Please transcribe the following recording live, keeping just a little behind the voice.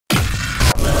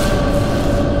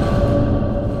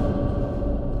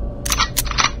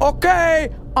Okay,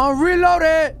 I'm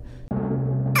reloaded.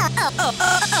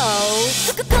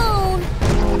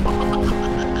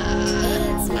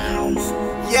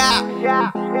 Yeah.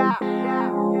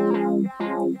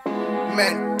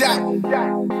 Man down.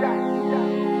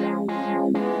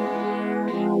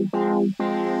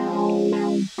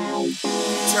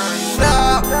 Turn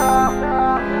up.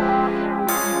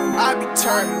 I be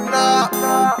turning up.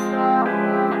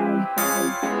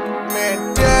 Man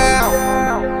down.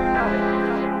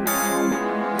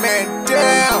 Man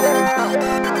down.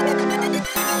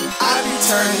 I be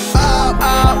turning up.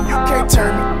 You can't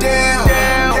turn me down.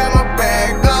 Got my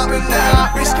bag up and now,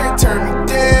 bitch can't turn me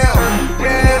down.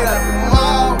 Get up the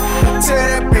mall, tear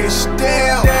that bitch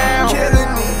down.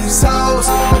 Killing these hoes,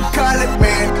 call it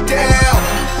man down.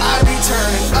 I be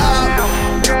turning up,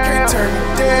 you can't turn me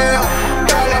down.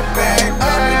 Got my bag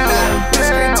up and now, bitch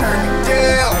can't turn me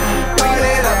down. Get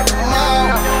it up the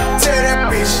mall, tear that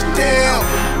bitch down.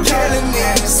 Killing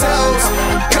these hoes,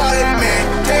 call it man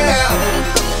down.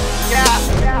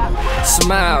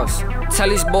 Smiles, tell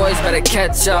these boys better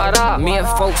catch up. Me and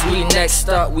folks, we next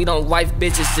up. We don't wife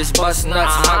bitches, just bust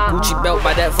nuts. My Gucci belt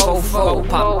by that fofo.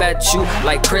 Pop at you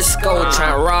like Crisco.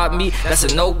 Tryna rob me, that's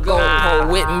a no-go. Pull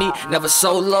with me, never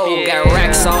solo. Got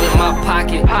racks all in my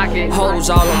pocket, hoes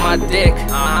all on my dick,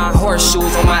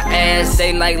 horseshoes on my ass.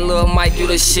 They like Lil Mike, you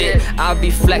the shit. I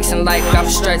be flexing like I'm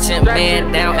stretching.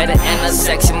 Man down at the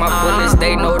intersection. My bullets,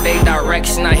 they know they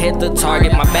direction. I hit the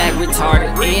target, my bag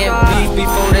retarded. EMP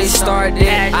before they started.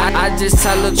 I just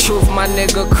tell the truth, my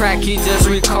nigga crack, he just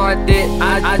recorded.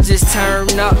 I just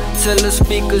turn up till the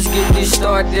speakers get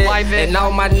distorted. And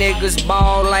all my niggas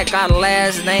ball like our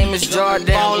last name is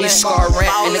Jordan. We score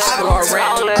rent and explore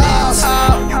rent.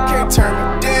 You can't turn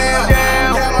me down.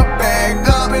 Got my bag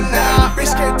up and now,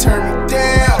 bitch can't turn me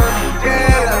down.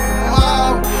 Get up the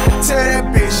mall, tear that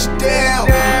bitch down.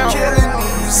 Killing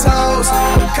these hoes,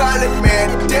 call it man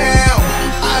down.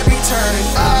 I be turning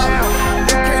up,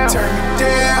 you can't turn me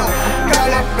down. Got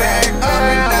my bag up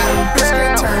and now, bitch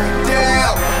can't turn me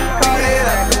down. Beat it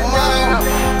up the mall,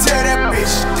 tear that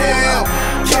bitch down.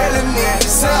 Killing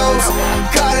these hoes,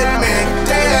 call it man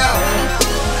down.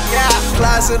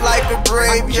 Closet like a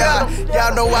graveyard.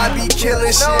 Y'all know I be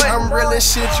killing shit. I'm real as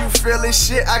shit, you feelin'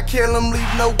 shit. I kill them,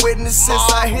 leave no witnesses.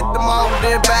 I hit them all,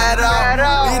 then bad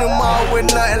out. Leave them all with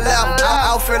nothing left.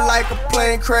 I outfit like a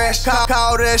plane crash.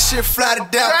 Call that shit fly to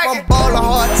death. I'm ballin'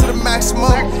 hard to the maximum.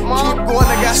 Keep going,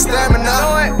 I got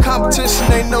stamina.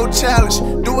 Competition ain't no challenge.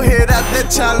 Do a hit out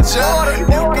that challenger.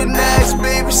 You get nice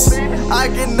babies, I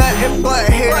get nothing but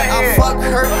head. I fuck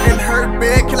her in her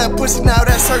bed. Kill that pussy, now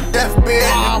that's her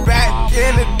deathbed. Back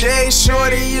in the day,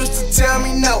 shorty used to tell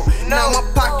me no. Now my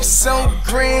pockets on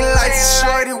green lights,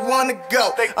 shorty wanna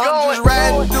go. I'm just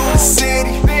riding through the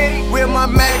city with my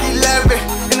Mac 11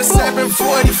 in the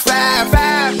 745.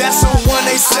 That's a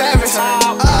 187.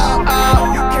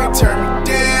 You can't turn me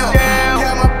down.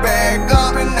 Got my bag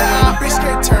up and now, bitch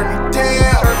can't turn me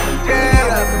down. Get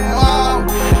up the mall,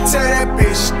 tear that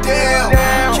bitch down.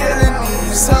 Killing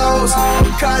these hoes,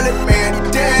 call it man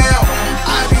down.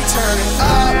 I be turning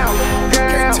up, you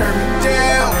can't turn me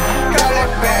down. Got my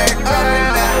bag up and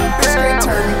now, bitch can't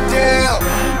turn me down.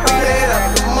 Beat it up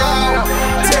the mall,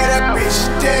 tear that bitch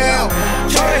down.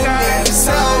 Killing these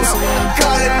hoes,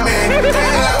 call it man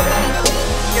down.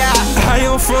 I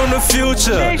am from the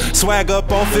future, swag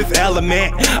up on Fifth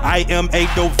Element. I am a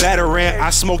dope veteran, I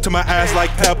smoke to my eyes like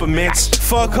peppermints.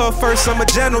 Fuck her first, I'm a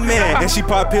gentleman, and she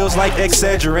pop pills like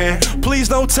Excedrin. Please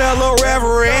don't tell her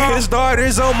reverend, his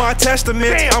daughter's on my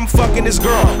testament. I'm fucking this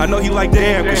girl, I know he like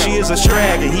damn, cause she is a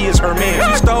strag and he is her man.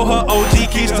 She stole her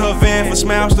OG keys to her van for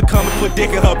Smiles to come and put dick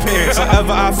in her pants.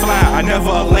 Wherever I fly, I never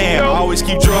a land. I always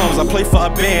keep drums, I play for a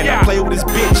band. I play with his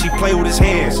bitch, he play with his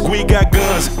hands. We got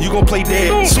guns, you gon' play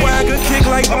dead. Swagger kick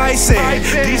like bison.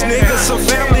 These niggas some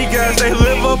family guys, they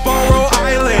live up on Rhode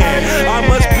Island. I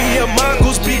must be a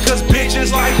mongoose because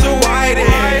bitches like to ride it.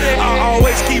 I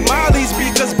always keep mollies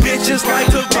because bitches like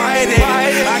to ride it.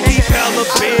 I keep hella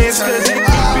bands cause it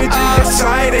keep bitches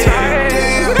excited.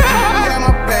 Got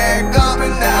my bag up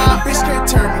and now, bitch can't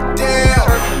turn me down.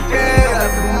 Get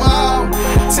up the mall,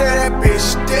 tear that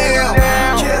bitch down.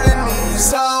 Killing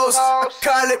these hoes, I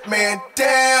call it man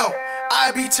down.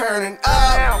 I be turning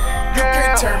up, you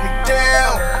can't turn me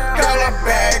down. Got my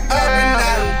bag up and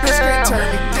now, bitch can't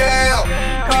turn me